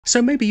So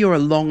maybe you're a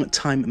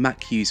long-time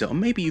Mac user, or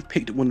maybe you've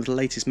picked up one of the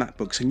latest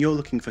MacBooks and you're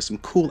looking for some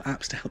cool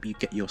apps to help you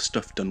get your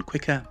stuff done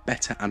quicker,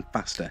 better and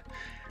faster.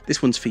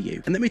 This one's for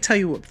you. And let me tell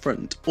you up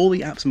front, all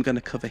the apps I'm going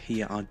to cover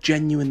here are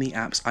genuinely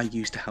apps I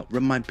use to help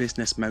run my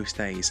business most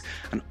days,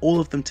 and all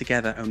of them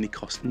together only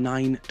cost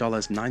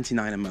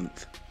 $9.99 a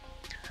month.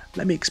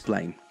 Let me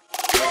explain.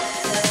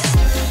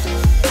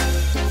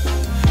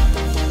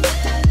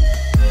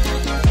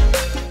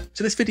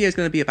 So this video is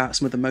going to be about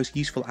some of the most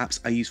useful apps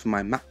I use for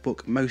my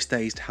MacBook most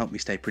days to help me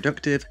stay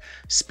productive,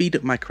 speed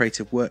up my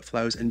creative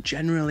workflows, and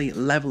generally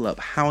level up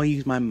how I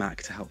use my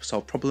Mac to help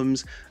solve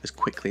problems as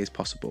quickly as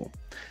possible.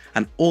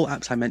 And all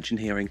apps I mention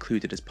here are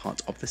included as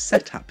part of the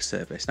Setapp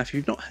service. Now, if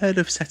you've not heard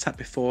of Setapp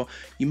before,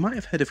 you might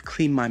have heard of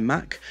Clean My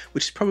Mac,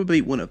 which is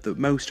probably one of the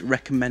most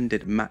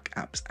recommended Mac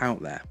apps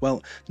out there.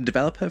 Well, the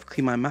developer of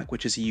Clean My Mac,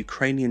 which is a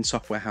Ukrainian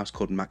software house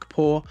called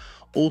MacPoor,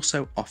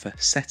 also offer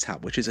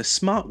Setapp, which is a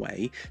smart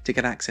way to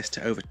get access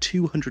to over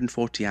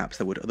 240 apps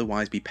that would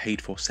otherwise be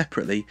paid for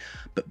separately,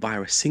 but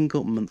via a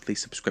single monthly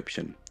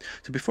subscription.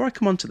 So before I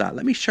come on to that,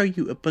 let me show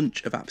you a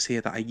bunch of apps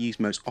here that I use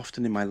most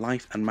often in my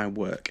life and my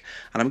work.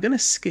 And I'm going to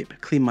skip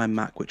Clean My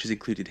Mac, which is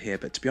included here,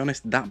 but to be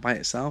honest, that by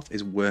itself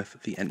is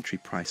worth the entry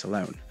price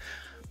alone.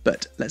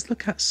 But let's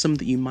look at some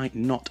that you might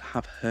not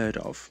have heard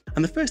of.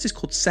 And the first is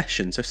called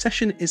Session. So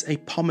Session is a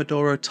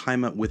Pomodoro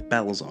timer with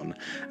bells on.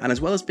 And as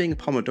well as being a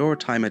Pomodoro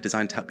timer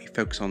designed to help you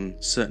focus on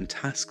certain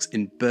tasks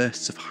in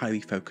bursts of highly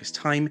focused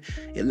time,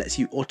 it lets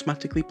you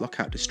automatically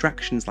block out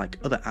distractions like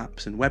other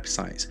apps and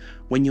websites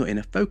when you're in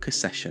a focus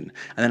session,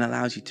 and then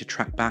allows you to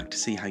track back to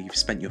see how you've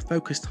spent your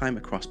focus time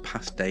across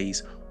past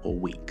days or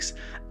weeks.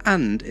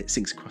 And it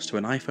syncs across to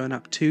an iPhone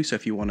app too, so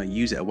if you want to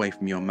use it away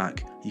from your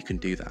Mac, you can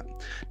do that.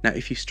 Now,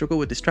 if you struggle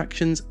with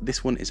distractions,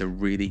 this one is a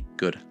really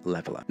good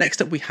leveler.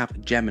 Next up, we have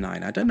Gemini.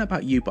 Now, I don't know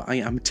about you, but I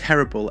am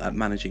terrible at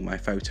managing my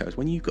photos.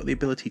 When you've got the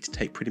ability to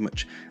take pretty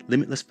much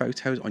limitless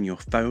photos on your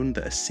phone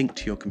that are synced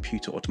to your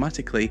computer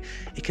automatically,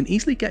 it can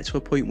easily get to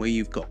a point where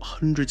you've got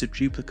hundreds of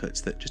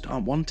duplicates that just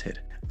aren't wanted.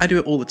 I do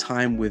it all the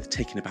time with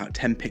taking about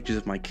 10 pictures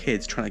of my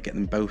kids, trying to get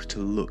them both to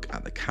look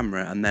at the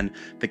camera and then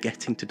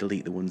forgetting to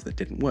delete the ones that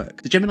didn't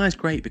work. The Gemini is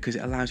great because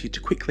it allows you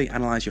to quickly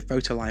analyze your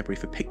photo library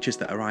for pictures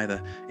that are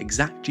either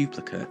exact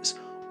duplicates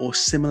or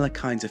similar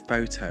kinds of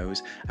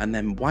photos, and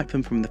then wipe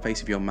them from the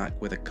face of your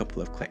Mac with a couple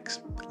of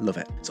clicks. Love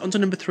it. So on to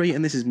number 3,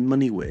 and this is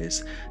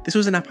Moneywiz. This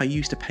was an app I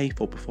used to pay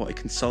for before I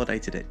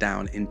consolidated it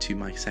down into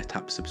my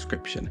Setapp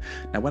subscription.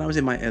 Now, when I was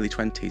in my early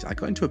 20s, I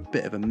got into a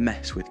bit of a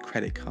mess with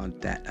credit card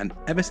debt, and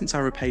ever since I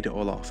repaid it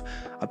all off,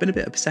 I've been a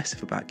bit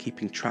obsessive about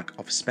keeping track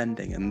of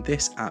spending, and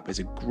this app is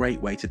a great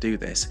way to do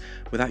this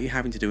without you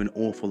having to do an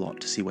awful lot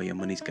to see where your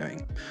money's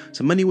going.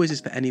 So Moneywiz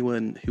is for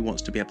anyone who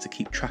wants to be able to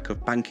keep track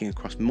of banking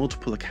across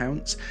multiple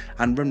accounts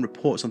and run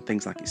reports on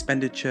things like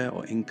expenditure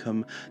or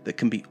income that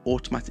can be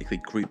automatically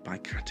grouped by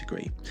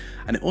category.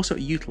 And it also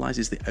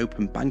utilizes the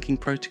open banking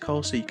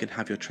protocol, so you can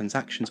have your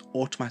transactions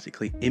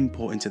automatically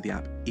import into the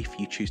app if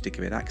you choose to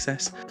give it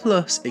access.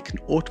 Plus, it can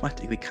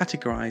automatically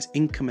categorize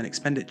income and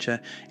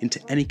expenditure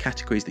into any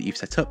categories that you've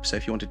set up. So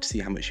if you wanted to see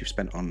how much you've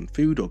spent on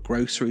food or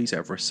groceries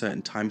over a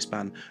certain time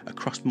span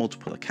across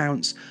multiple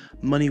accounts,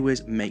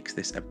 Moneywiz makes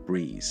this a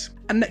breeze.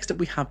 And next up,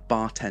 we have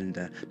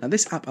Bartender. Now,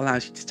 this app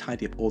allows you to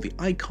tidy up all the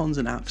icons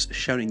and apps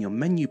shown in your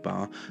menu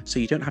bar, so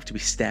you don't have to be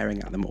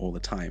staring at them all the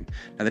time.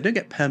 Now, they don't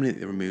get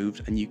permanently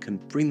removed, and you can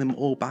bring them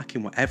all back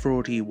in whatever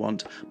order you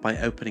want by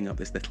opening up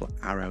this little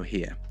arrow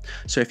here.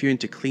 So if you're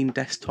into clean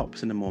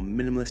desktops and a more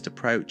minimalist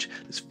approach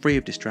that's free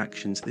of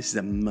distractions, this is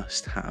a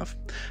must-have.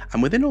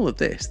 And within all of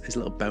this, there's a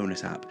little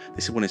bonus app.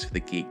 This one is for the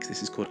geeks.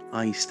 This is called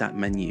iStat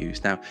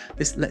menus. Now,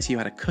 this lets you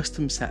add a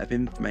custom set of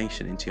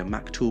information into your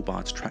Mac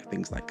toolbar to track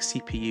things like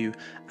CPU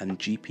and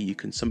GPU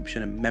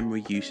consumption and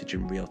memory usage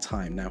in real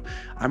time. Now,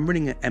 I'm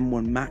running an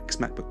M1 Max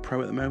MacBook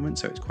Pro at the moment,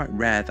 so it's quite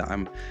rare that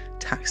I'm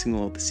taxing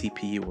all the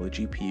CPU or the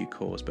GPU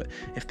cores, but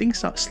if things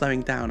start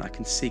slowing down, I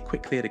can see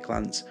quickly at a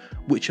glance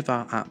which of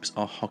our apps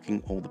are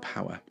hogging all the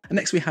power. And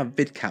next we have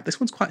Vidcap. This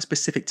one's quite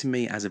specific to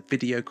me as a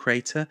video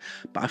creator,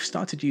 but I've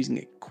started using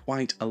it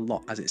quite a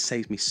lot as it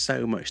saves me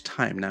so much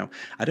time. Now,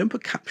 I don't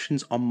put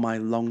captions on my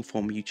long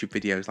form YouTube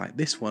videos like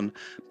this one,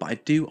 but I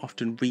do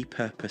often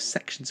repurpose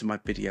sections of my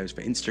videos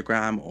for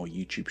Instagram or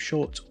YouTube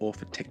Shorts or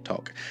for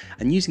TikTok.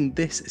 And using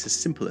this is as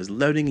simple as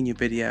loading in your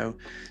video,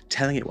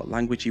 telling it what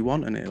language you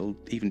want, and it'll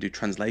even do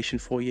translation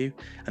for you,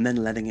 and then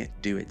letting it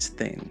do its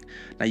thing.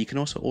 Now, you can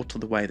also alter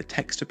the way the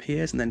text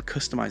appears and then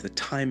customize the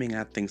timing,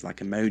 add things like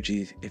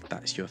emojis if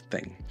that's your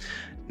thing.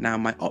 Now,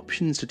 my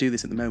options to do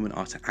this at the moment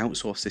are to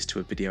outsource this to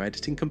a video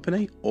editing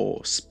company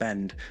or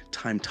spend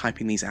time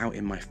typing these out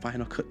in my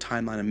Final Cut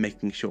timeline and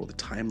making sure the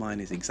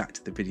timeline is exact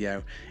to the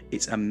video.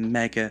 It's a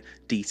mega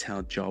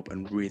detailed job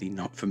and really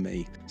not for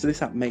me. So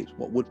this app makes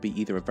what would be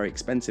either a very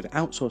expensive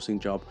outsourcing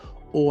job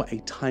or a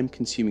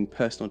time-consuming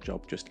personal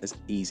job just as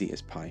easy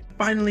as pie.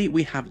 Finally,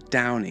 we have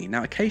Downy.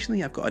 Now,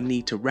 occasionally I've got a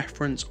need to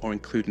reference or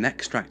include an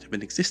extract of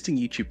an existing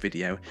YouTube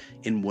video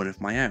in one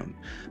of my own.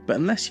 But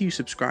unless you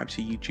subscribe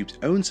to YouTube's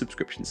own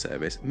subscription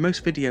service,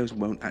 most videos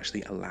won't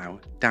actually allow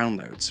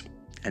downloads.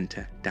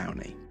 enter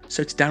Downy.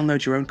 So to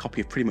download your own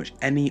copy of pretty much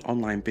any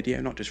online video,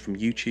 not just from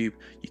YouTube,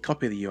 you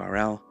copy the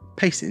URL,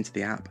 paste it into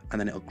the app, and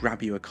then it'll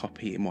grab you a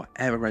copy in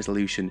whatever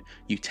resolution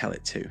you tell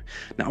it to.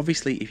 Now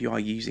obviously if you are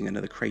using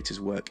another creator's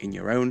work in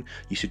your own,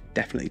 you should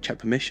definitely check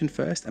permission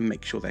first and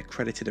make sure they're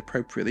credited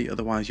appropriately,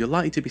 otherwise you're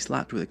likely to be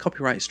slapped with a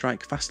copyright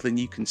strike faster than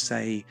you can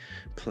say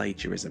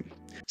plagiarism.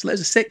 So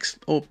there's a 6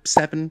 or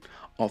 7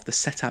 of the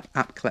Setapp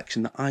app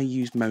collection that I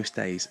use most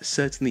days,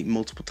 certainly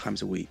multiple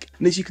times a week.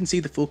 And as you can see,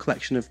 the full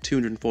collection of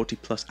 240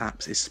 plus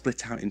apps is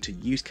split out into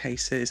use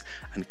cases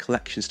and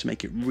collections to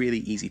make it really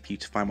easy for you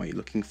to find what you're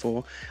looking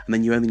for, and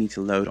then you only need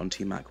to load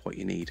onto your Mac what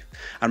you need.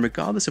 And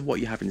regardless of what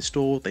you have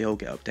installed, they all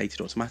get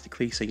updated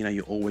automatically, so you know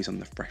you're always on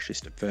the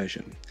freshest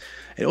version.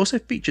 It also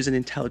features an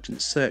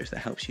intelligent search that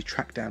helps you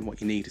track down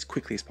what you need as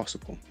quickly as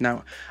possible.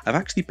 Now, I've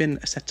actually been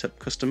a Setapp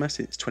customer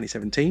since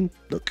 2017.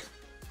 Look,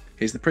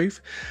 here's the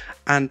proof,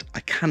 and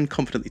I can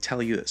confidently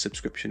tell you that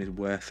subscription is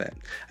worth it.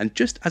 And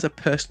just as a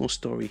personal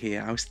story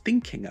here, I was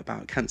thinking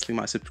about cancelling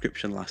my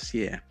subscription last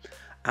year,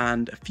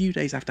 and a few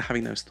days after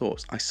having those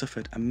thoughts, I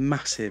suffered a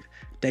massive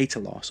data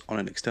loss on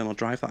an external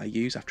drive that I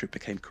use after it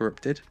became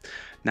corrupted.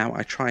 Now,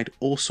 I tried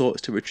all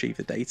sorts to retrieve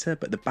the data,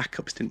 but the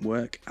backups didn't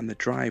work and the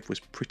drive was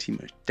pretty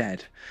much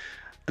dead.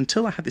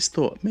 Until I had this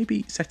thought,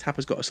 maybe Setapp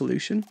has got a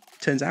solution.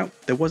 Turns out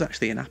there was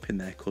actually an app in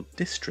there called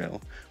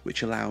Drill,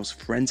 which allows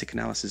forensic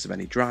analysis of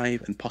any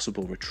drive and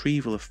possible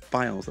retrieval of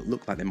files that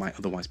look like they might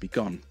otherwise be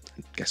gone.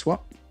 And guess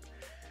what?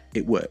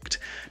 It worked.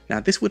 Now,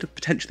 this would have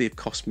potentially have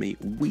cost me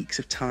weeks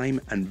of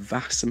time and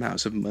vast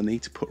amounts of money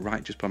to put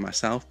right just by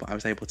myself, but I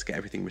was able to get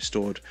everything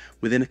restored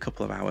within a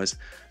couple of hours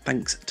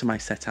thanks to my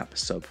Setapp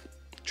sub.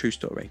 True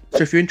story. So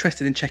if you're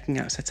interested in checking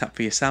out Setapp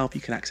for yourself,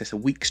 you can access a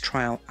week's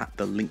trial at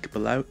the link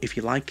below. If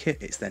you like it,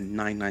 it's then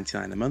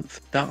 $9.99 a month.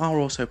 There are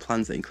also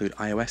plans that include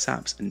iOS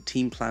apps and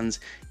team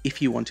plans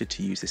if you wanted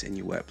to use this in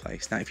your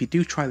workplace. Now, if you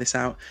do try this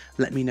out,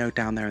 let me know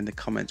down there in the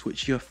comments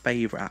which are your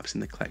favorite apps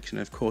in the collection.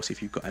 And of course,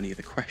 if you've got any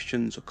other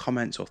questions or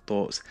comments or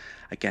thoughts,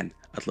 again,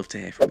 I'd love to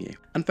hear from you.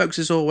 And folks,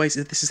 as always,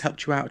 if this has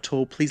helped you out at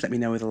all, please let me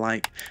know with a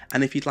like.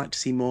 And if you'd like to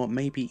see more,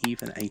 maybe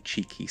even a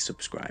cheeky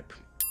subscribe.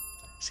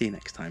 See you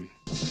next time.